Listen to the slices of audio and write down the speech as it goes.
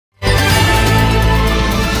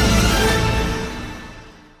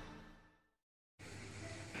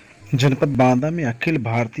जनपद बांदा में अखिल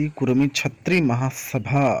भारतीय कुर्मी छत्री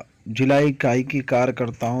महासभा जिला इकाई के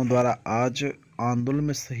कार्यकर्ताओं द्वारा आज आंदोलन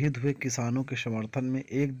में शहीद हुए किसानों के समर्थन में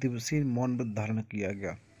एक दिवसीय मौन व्रत धारण किया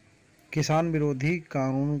गया। किसान विरोधी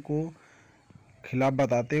कानून को खिलाफ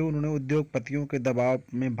बताते हुए उन्होंने उद्योगपतियों के दबाव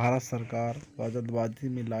में भारत सरकार को जल्दबाजी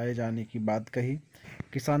में लाए जाने की बात कही।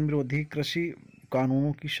 किसान विरोधी कृषि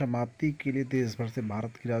कानूनों की समाप्ति के लिए देश भर से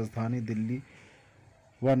भारत की राजधानी दिल्ली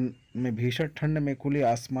वन में भीषण ठंड में खुले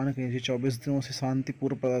आसमान के नीचे 24 दिनों से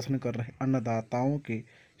शांतिपूर्ण प्रदर्शन कर रहे अन्नदाताओं के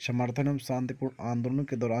समर्थन एवं शांतिपूर्ण आंदोलन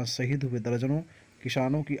के दौरान शहीद हुए दर्जनों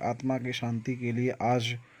किसानों की आत्मा की शांति के लिए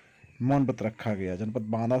आज मौन व्रत रखा गया। जनपद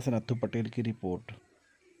बांदा से नथु पटेल की रिपोर्ट।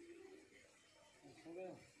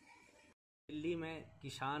 दिल्ली में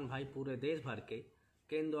किसान भाई पूरे देश भर के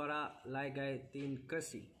केंद्र द्वारा लाए गए 3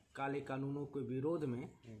 कृषि काले कानूनों के विरोध में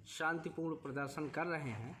शांतिपूर्ण प्रदर्शन कर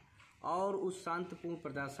रहे हैं और उस शांतिपूर्ण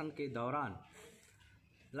प्रदर्शन के दौरान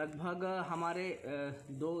लगभग हमारे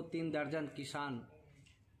 2-3 दर्जन किसान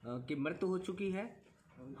की मृत्यु हो चुकी है।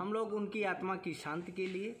 हम लोग उनकी आत्मा की शांति के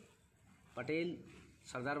लिए पटेल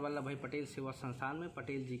सरदार वल्लभ भाई पटेल सेवा संस्थान में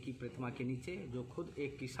पटेल जी की प्रतिमा के नीचे, जो खुद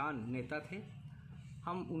एक किसान नेता थे,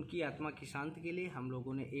 हम उनकी आत्मा की शांति के लिए हम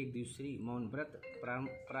लोगों ने एक दिवसीय मौन व्रत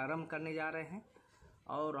प्रारंभ करने जा रहे हैं।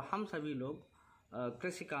 और हम सभी लोग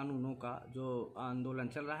कृषि कानूनों का जो आंदोलन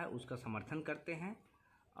चल रहा है उसका समर्थन करते हैं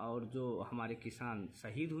और जो हमारे किसान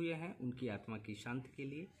शहीद हुए हैं उनकी आत्मा की शांति के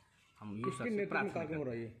लिए हम ये सबसे प्रार्थना करते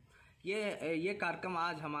हैं। ये कार्यक्रम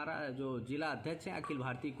आज हमारा जो जिला अध्यक्ष हैं अखिल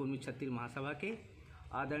भारतीय कुर्मी छत्री महासभा के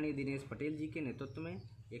आदरणीय दिनेश पटेल जी के नेतृत्व में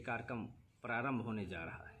ये कार्यक्रम प्रारंभ होने जा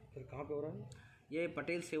रहा है। फिर कहाँ पे हो रहा है? ये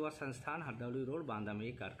पटेल सेवा संस्थान हरदौली रोड बांदा में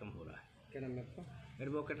ये कार्यक्रम हो रहा है। क्या नाम है आपका?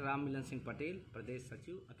 एडवोकेट राम मिलन सिंह पटेल, प्रदेश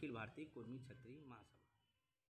सचिव अखिल भारतीय कुर्मी छत्री महासभा।